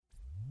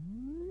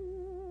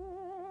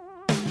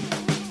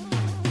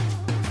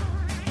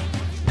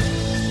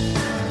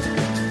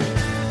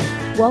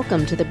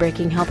Welcome to the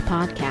Breaking Health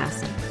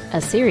Podcast,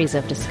 a series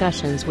of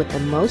discussions with the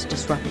most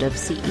disruptive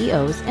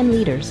CEOs and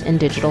leaders in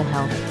digital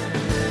health.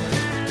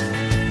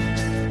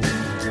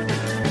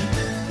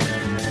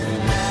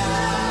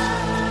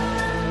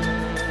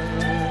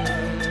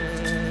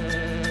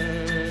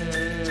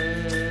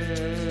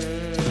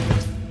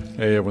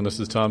 Hey everyone, this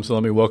is Tom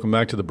Salemi. Welcome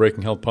back to the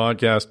Breaking Health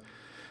Podcast.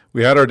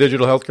 We had our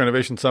Digital Healthcare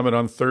Innovation Summit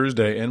on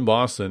Thursday in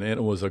Boston, and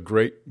it was a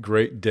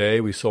great day.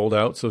 We sold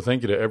out, so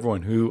thank you to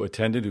everyone who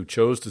attended, who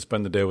chose to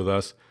spend the day with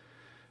us.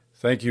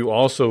 Thank you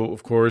also,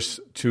 of course,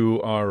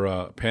 to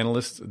our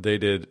panelists. They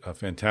did a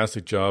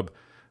fantastic job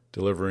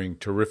delivering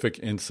terrific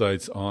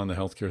insights on the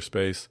healthcare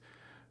space.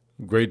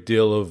 Great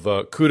deal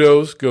of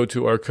kudos go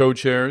to our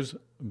co-chairs,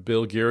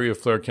 Bill Geary of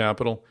Flare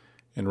Capital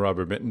and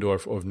Robert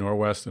Mittendorf of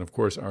Norwest, and of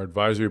course our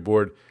advisory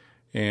board.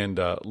 And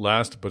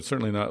last but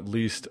certainly not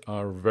least,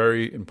 our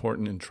very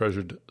important and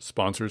treasured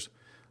sponsors.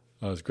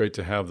 It's great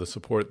to have the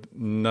support.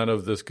 None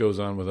of this goes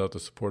on without the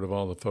support of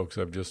all the folks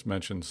I've just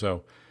mentioned.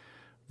 So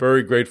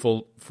very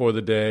grateful for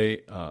the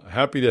day.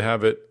 Happy to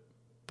have it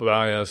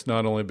by us,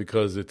 not only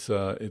because it's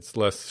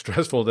less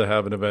stressful to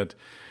have an event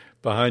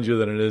behind you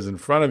than it is in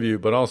front of you,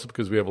 but also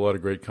because we have a lot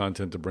of great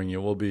content to bring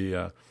you. We'll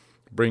be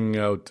bringing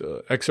out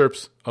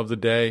excerpts of the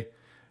day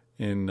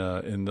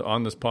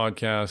on this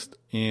podcast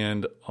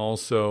and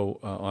also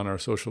on our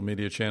social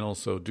media channels.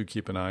 So do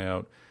keep an eye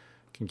out.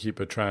 You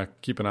can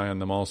keep an eye on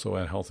them also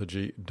at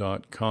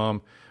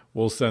healthigy.com.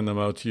 We'll send them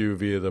out to you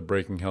via the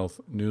Breaking Health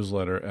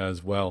newsletter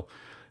as well.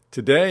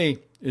 Today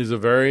is a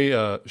very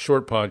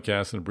short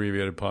podcast, an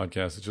abbreviated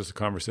podcast. It's just a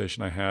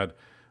conversation I had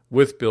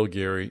with Bill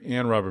Geary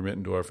and Robert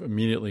Mittendorf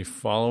immediately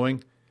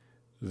following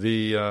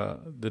the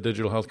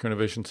Digital Healthcare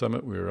Innovation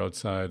Summit. We were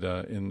outside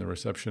in the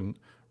reception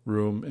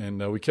room,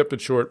 and we kept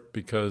it short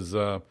because,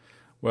 it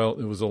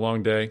was a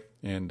long day,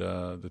 and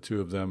the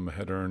two of them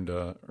had earned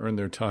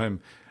their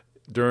time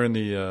during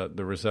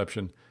the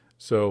reception.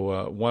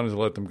 So wanted to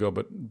let them go,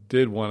 but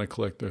did want to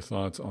collect their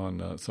thoughts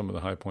on some of the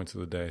high points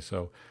of the day.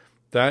 So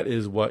that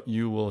is what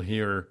you will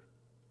hear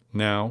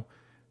now.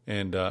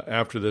 And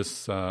after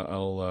this,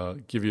 I'll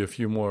give you a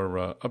few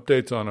more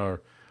updates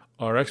on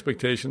our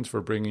expectations for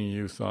bringing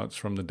you thoughts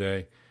from the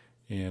day.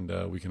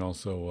 And we can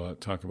also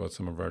talk about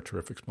some of our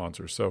terrific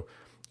sponsors. So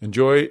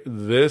enjoy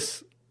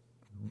this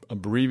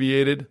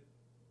abbreviated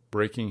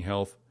Breaking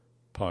Health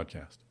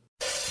podcast.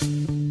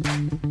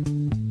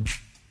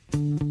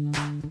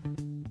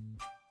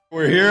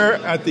 We're here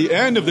at the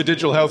end of the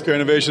Digital Healthcare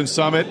Innovation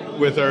Summit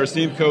with our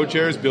esteemed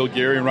co-chairs, Bill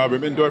Geary and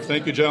Robert Mittendorf.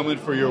 Thank you, gentlemen,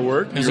 for your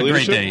work. It was a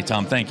great day,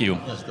 Tom. Thank you.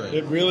 That's great.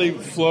 It really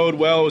flowed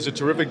well. It was a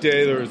terrific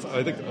day. There was,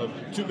 I think,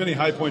 too many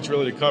high points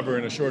really to cover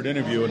in a short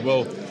interview, and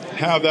we'll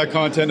have that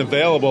content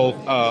available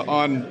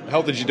on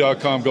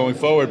healthigy.com going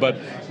forward. But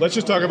let's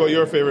just talk about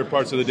your favorite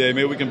parts of the day.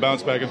 Maybe we can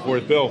bounce back and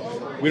forth. Bill,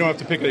 we don't have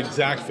to pick an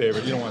exact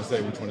favorite. You don't want to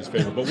say which one is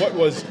favorite, but what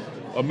was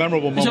a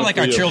memorable moment? These are like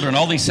our children.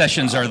 All these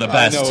sessions are the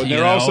best. I know, and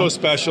they're all so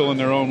special in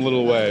their own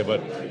little way.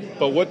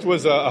 But what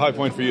was a high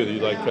point for you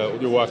that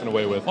you're walking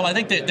away with? Well, I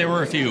think that there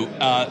were a few.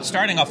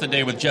 Starting off the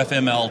day with Jeff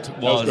Immelt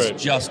was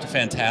just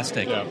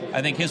fantastic. Yeah.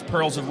 I think his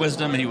pearls of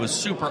wisdom, he was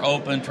super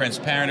open,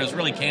 transparent. He was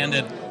really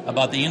candid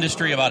about the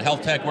industry, about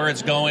health tech, where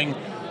it's going.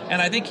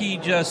 And I think he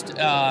just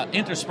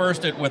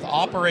interspersed it with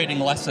operating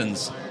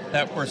lessons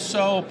that were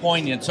so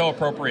poignant, so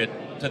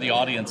appropriate to the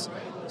audience.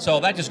 So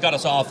that just got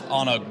us off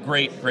on a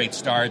great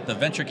start. The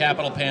venture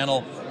capital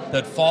panel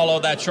that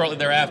followed that shortly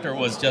thereafter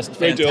was just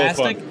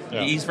fantastic. Yeah.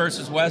 The East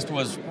versus West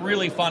was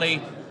really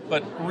funny,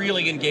 but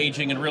really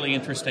engaging and really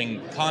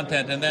interesting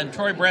content. And then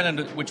Troy Brennan,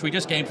 which we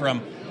just came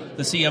from,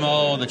 the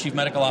CMO, the Chief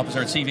Medical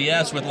Officer at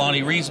CVS, with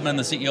Lonnie Reisman,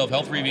 the CEO of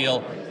Health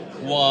Reveal,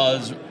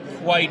 was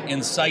quite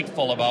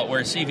insightful about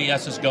where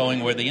CVS is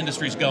going, where the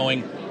industry is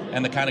going,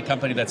 and the kind of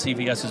company that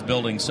CVS is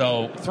building.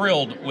 So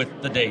thrilled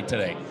with the day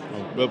today.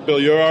 Well, Bill,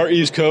 you're our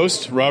East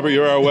Coast. Robert,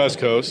 you're our West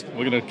Coast.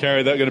 We're going to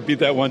carry that, going to beat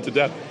that one to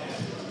death.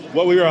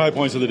 What were your high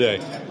points of the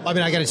day? I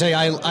mean, I got to tell you,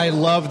 I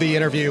love the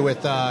interview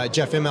with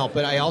Jeff Immelt,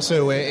 but I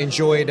also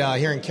enjoyed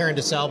hearing Karen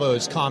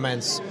DeSalvo's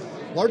comments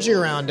largely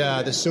around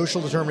the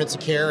social determinants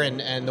of care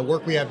and the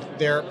work we have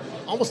there,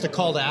 almost a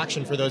call to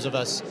action for those of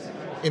us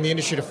in the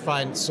industry to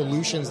find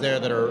solutions there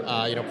that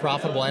are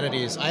profitable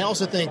entities. I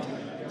also think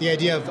the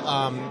idea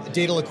of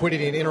data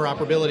liquidity and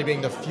interoperability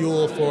being the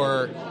fuel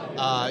for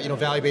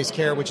value-based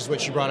care, which is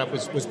what she brought up,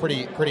 was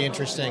pretty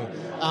interesting.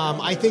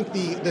 I think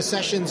the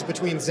sessions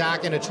between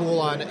Zach and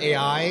Atul on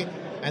AI,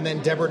 and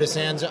then Deborah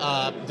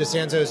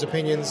DeSanzo's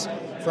opinions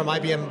from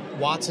IBM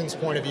Watson's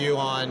point of view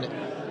on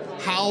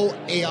how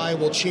AI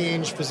will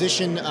change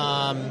physician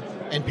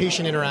and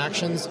patient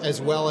interactions,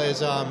 as well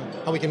as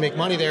how we can make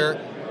money there,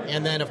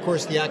 and then, of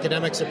course, the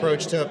academics'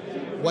 approach to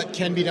what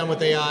can be done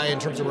with AI in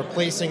terms of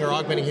replacing or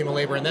augmenting human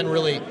labor, and then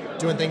really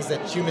doing things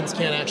that humans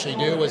can't actually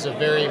do, was a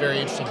very, very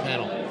interesting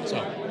panel.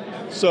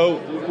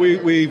 So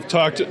we've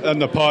talked on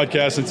the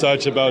podcast and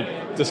such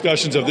about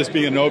discussions of this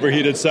being an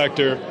overheated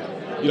sector.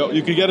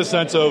 You could get a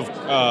sense of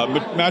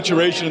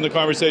maturation in the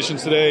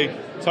conversations today.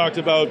 Talked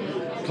about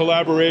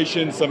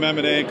collaboration, some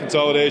M&A and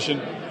consolidation.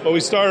 But we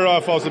started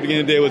off also at the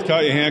beginning of the day with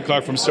Katya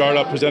Hancock from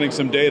Startup presenting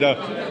some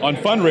data on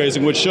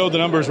fundraising, which showed the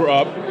numbers were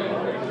up.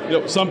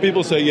 Some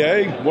people say,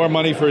 yay, more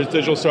money for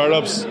digital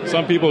startups.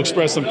 Some people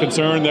express some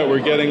concern that we're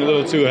getting a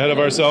little too ahead of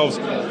ourselves.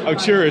 I'm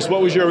curious,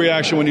 what was your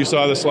reaction when you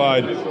saw the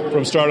slide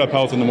from Startup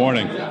Health in the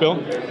morning? Bill?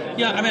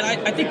 Yeah, I mean,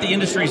 I think the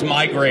industry's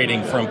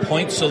migrating from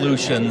point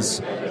solutions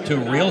to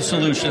real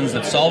solutions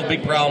that solve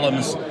big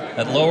problems,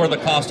 that lower the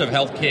cost of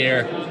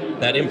healthcare,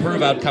 that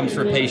improve outcomes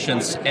for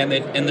patients, and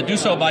that do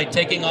so by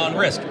taking on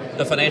risk,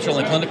 the financial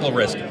and clinical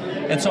risk.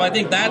 And so I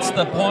think that's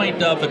the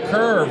point of the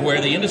curve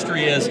where the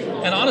industry is.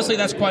 And honestly,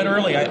 that's quite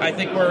early. I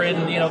think we're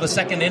in the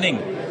second inning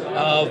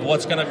of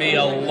what's going to be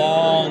a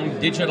long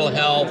digital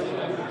health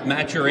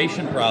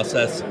maturation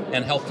process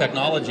and health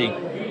technology.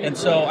 And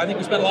so I think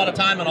we spent a lot of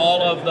time on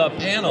all of the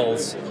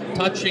panels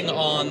touching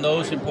on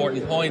those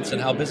important points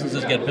and how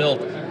businesses get built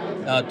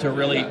to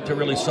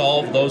really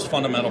solve those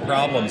fundamental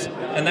problems.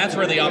 And that's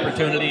where the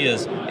opportunity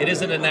is. It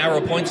isn't in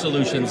narrow point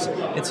solutions.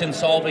 It's in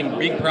solving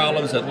big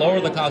problems that lower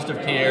the cost of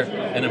care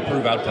and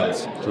improve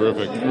outcomes.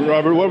 Terrific.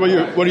 Robert,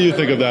 what do you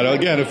think of that?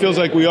 Again, it feels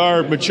like we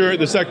are mature.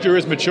 The sector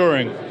is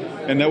maturing,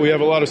 and that we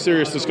have a lot of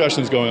serious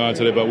discussions going on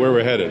today about where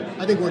we're headed.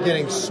 I think we're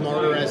getting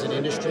smarter as an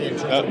industry in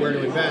terms of where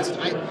to invest.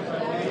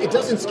 It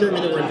doesn't scare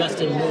me that we're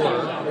investing more,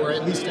 or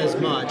at least as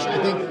much.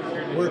 I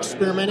think we're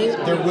experimenting.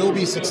 There will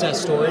be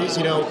success stories.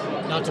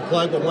 Not to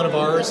plug, but one of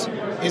ours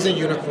is a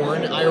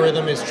unicorn.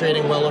 iRhythm is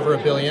trading well over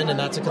 $1 billion, and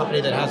that's a company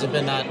that hasn't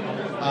been that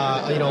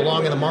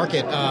long in the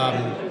market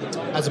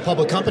as a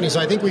public company. So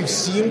I think we've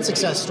seen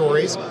success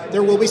stories.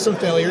 There will be some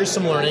failures,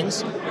 some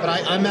learnings, but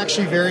I'm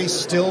actually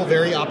still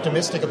very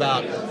optimistic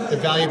about the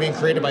value being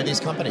created by these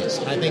companies.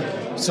 And I think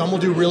some will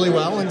do really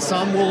well, and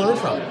some will learn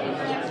from it.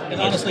 And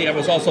honestly, I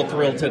was also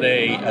thrilled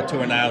today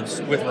to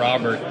announce with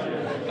Robert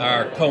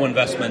our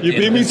co-investment. You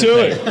beat me to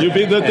it. You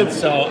beat the. And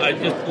so I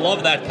just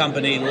love that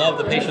company, love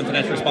the patient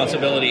financial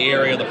responsibility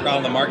area, the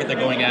problem, the market they're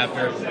going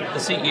after. The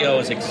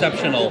CEO is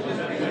exceptional,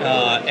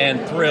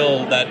 and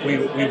thrilled that we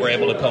were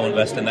able to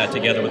co-invest in that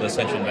together with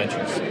Ascension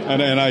Ventures.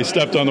 And I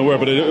stepped on the word,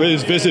 but it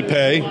is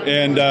VisitPay,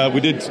 and we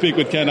did speak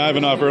with Ken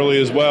Ivanov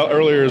earlier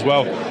as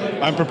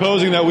well. I'm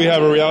proposing that we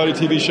have a reality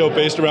TV show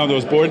based around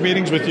those board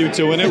meetings with you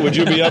two in it. Would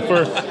you be up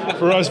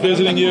for us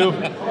visiting you?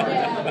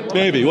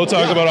 Maybe. We'll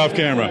talk about off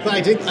camera. But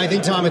I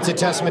think, Tom, it's a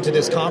testament to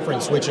this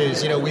conference, which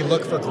is, we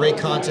look for great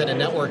content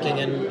and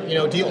networking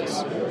and,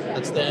 deals.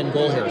 That's the end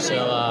goal here.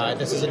 So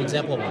this is an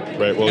example of one.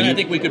 Right. Well, and I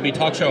think we could be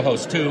talk show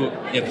hosts, too,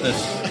 if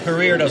this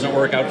career doesn't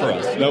work out for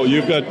us. No,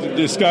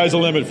 the sky's the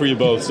limit for you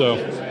both. So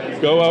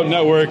go out,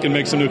 network, and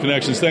make some new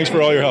connections. Thanks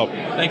for all your help.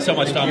 Thanks so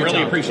much, Tom.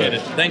 Really appreciate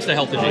it. Thanks to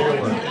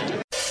Health2G.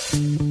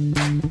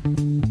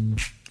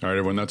 All right,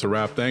 everyone, that's a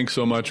wrap. Thanks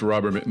so much,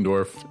 Robert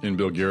Mittendorf and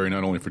Bill Geary,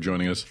 not only for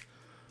joining us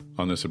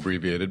on this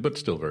abbreviated but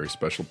still very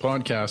special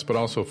podcast, but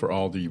also for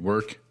all the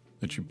work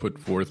that you put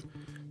forth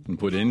and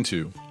put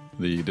into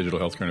the Digital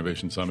Healthcare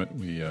Innovation Summit.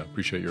 We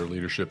appreciate your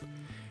leadership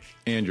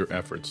and your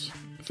efforts.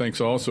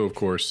 Thanks also, of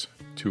course,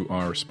 to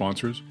our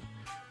sponsors,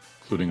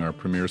 including our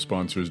premier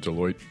sponsors,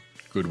 Deloitte,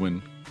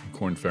 Goodwin, and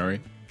Korn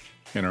Ferry,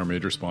 and our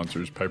major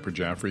sponsors, Piper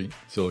Jaffray,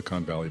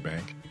 Silicon Valley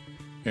Bank,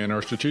 and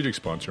our strategic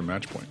sponsor,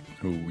 Matchpoint,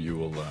 who you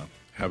will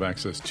have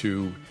access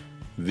to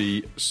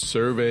the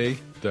survey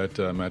that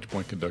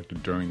Matchpoint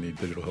conducted during the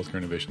Digital Healthcare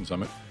Innovation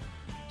Summit.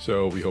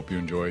 So we hope you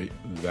enjoy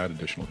that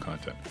additional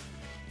content.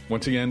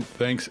 Once again,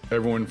 thanks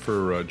everyone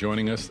for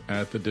joining us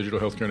at the Digital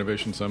Healthcare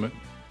Innovation Summit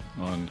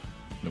on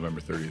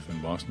November 30th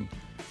in Boston.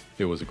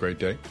 It was a great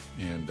day,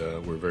 and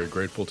we're very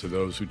grateful to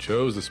those who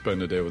chose to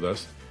spend the day with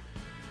us.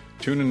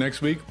 Tune in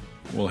next week.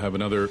 We'll have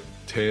another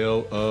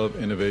tale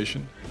of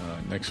innovation.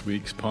 Next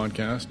week's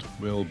podcast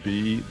will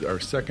be our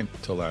second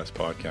to last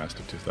podcast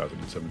of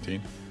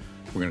 2017.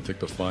 We're going to take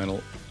the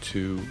final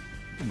 2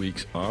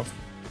 weeks off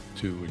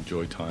to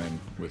enjoy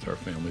time with our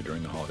family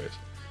during the holidays.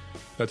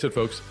 That's it,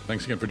 folks.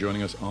 Thanks again for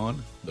joining us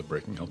on the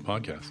Breaking Health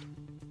Podcast.